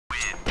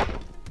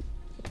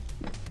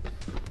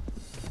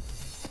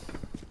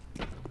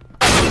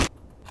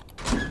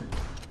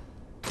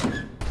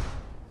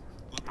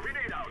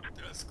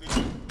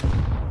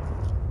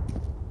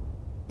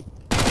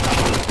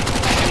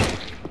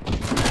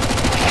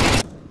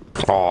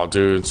Oh,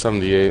 dude,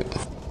 78.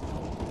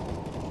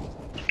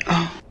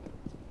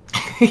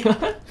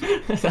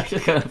 That's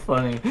actually kind of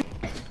funny.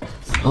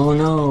 Oh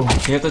no,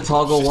 you have to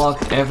toggle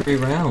walk every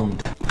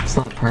round. It's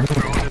not permanent.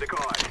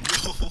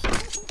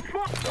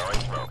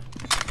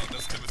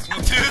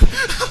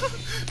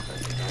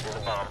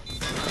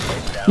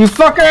 You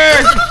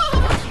fucker!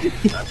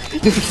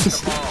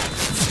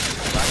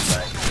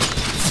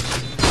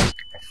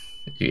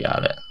 You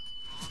got it.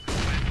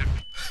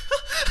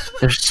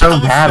 They're so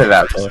bad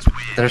about this.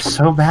 They're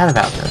so bad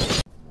about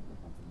this.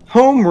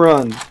 Home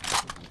run.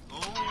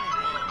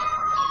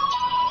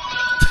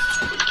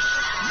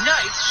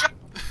 Nice shot.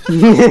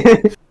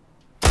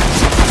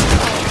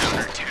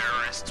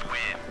 Terrorists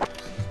win.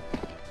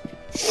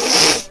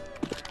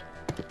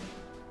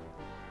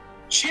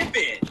 Chip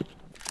in.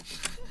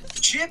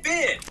 Chip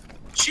in.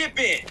 Chip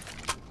in.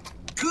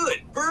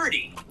 Good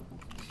birdie.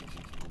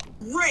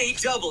 Ray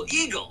double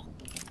eagle.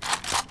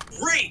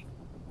 Great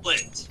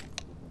split.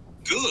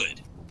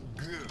 Good.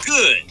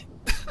 Good.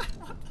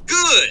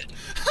 Good.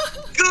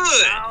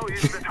 Good. Now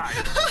is the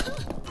time.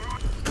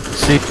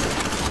 See?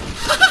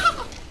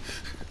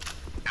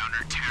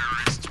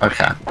 Counter-terrorist.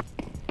 Okay.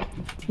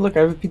 Look, I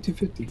have a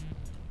P250.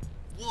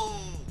 Whoa.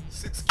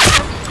 6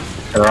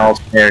 They're all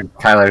scared.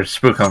 Kyler,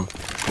 spook him.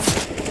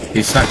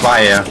 He snuck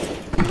by you.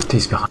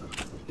 He's behind.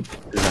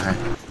 He's behind.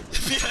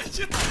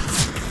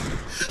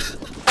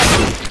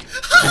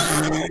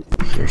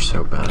 You're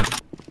so bad.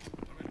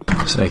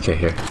 There's an AK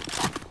here.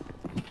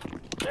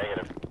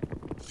 Negative.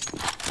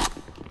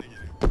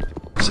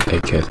 There's an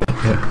AK,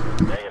 yeah.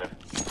 Negative.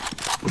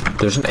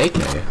 There's an AK.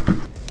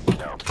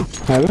 No.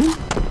 Heaven?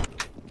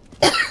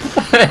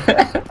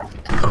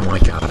 Oh my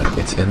god,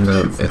 it's in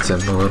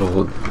the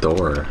little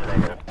door.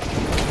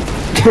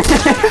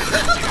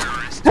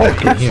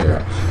 In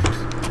here.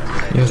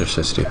 You guys are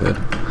so stupid.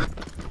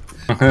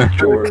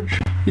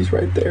 George. He's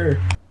right there.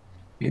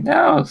 He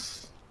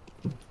knows.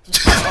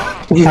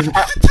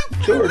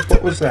 George,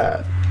 what was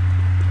that?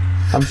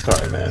 I'm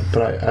sorry, man,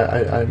 but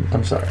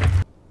I'm sorry.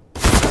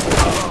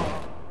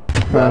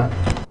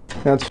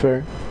 That's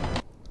fair.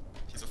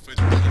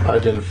 I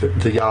didn't.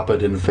 The Yappa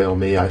didn't fail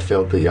me. I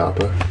failed the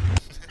Yappa.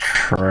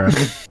 True.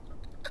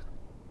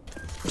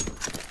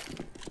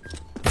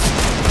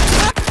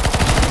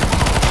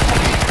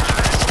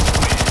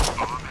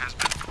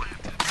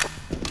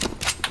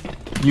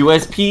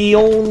 USP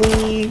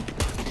only.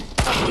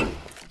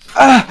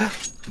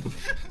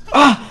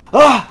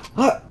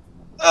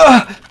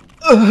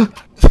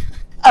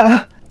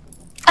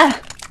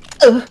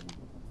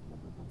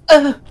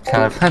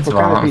 Kyler, plant What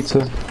kind of bombs. pizza?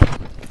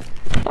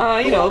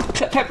 You know,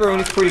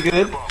 pepperoni's pretty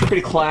good.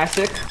 Pretty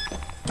classic.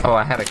 Oh,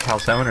 I had a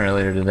calzone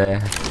earlier today.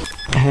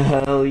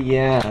 Hell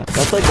yeah.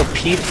 That's like a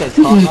pizza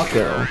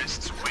taco.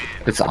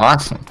 It's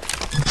awesome.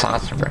 It's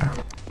awesome, bro.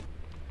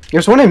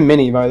 There's one in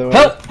Mini, by the way.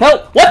 Help!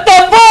 Help! What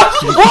the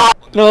fuck? What?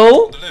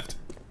 No.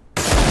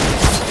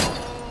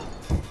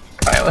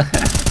 Kyler.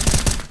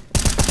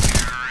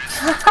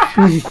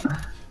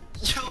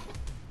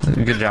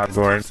 Good job,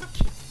 Gordon.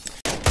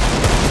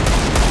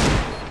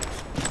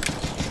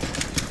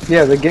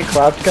 Yeah, the get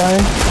clapped guy.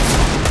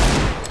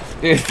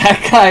 Dude,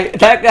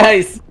 that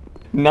guy's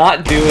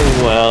not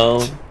doing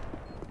well.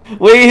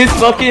 Wait,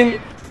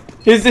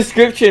 his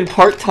description,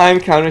 part-time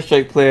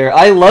Counter-Strike player.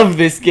 I love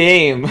this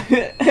game.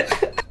 And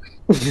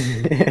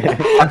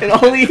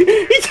he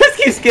just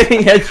keeps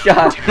getting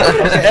headshots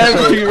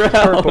every round.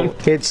 Purple.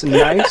 It's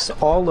nice,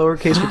 all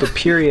lowercase with a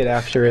period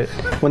after it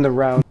when the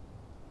round.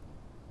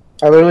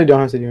 I literally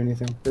don't have to do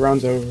anything. The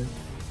round's over.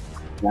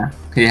 Yeah.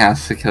 He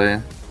has to kill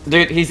you.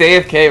 Dude, he's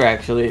AFK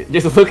actually.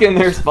 Just look in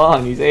their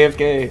spawn, he's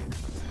AFK.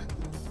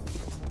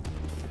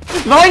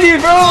 Mind you,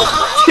 bro!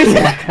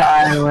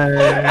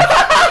 Kyler.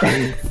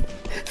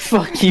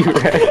 Fuck you,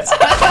 Rex.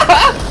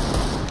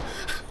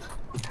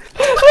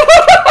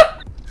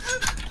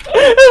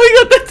 We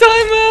got the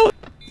timeout!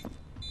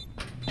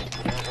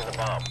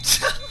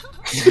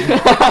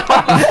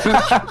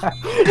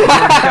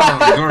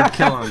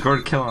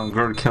 Gord, kill him.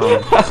 Kill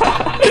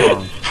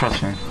him. Trust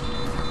me.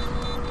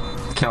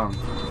 Kill him.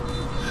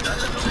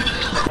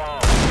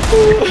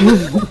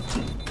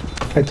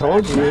 I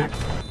told you.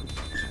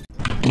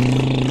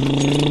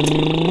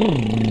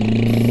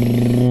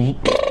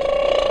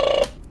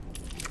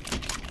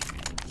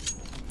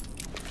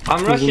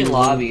 I'm rushing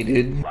lobby,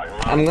 dude.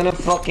 I'm gonna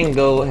fucking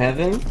go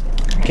heaven.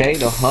 Okay,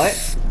 the hut.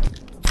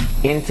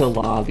 Into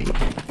lobby.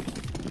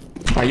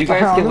 Are you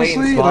guys can wait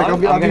in spawn?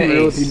 Like, I'll be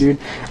real with you, dude.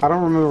 I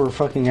don't remember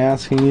fucking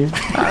asking you.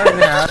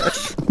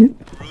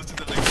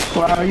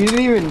 Wow, you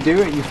didn't even do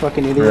it, you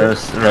fucking idiot.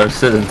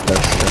 Roasted and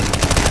toasted.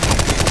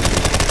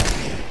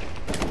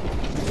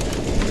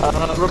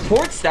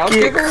 Report Stout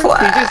Trigger? He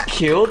just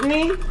killed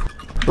me?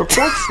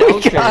 Report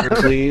Stout Trigger,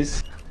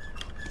 please.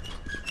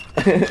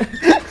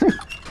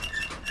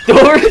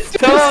 Door is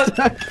stuck!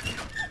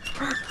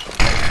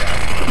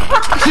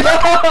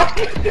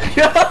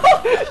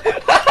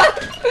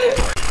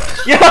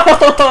 Yo,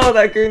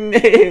 that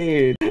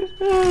grenade!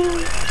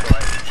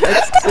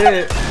 That's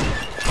it.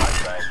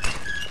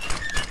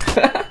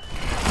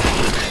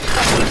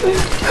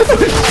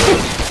 Oh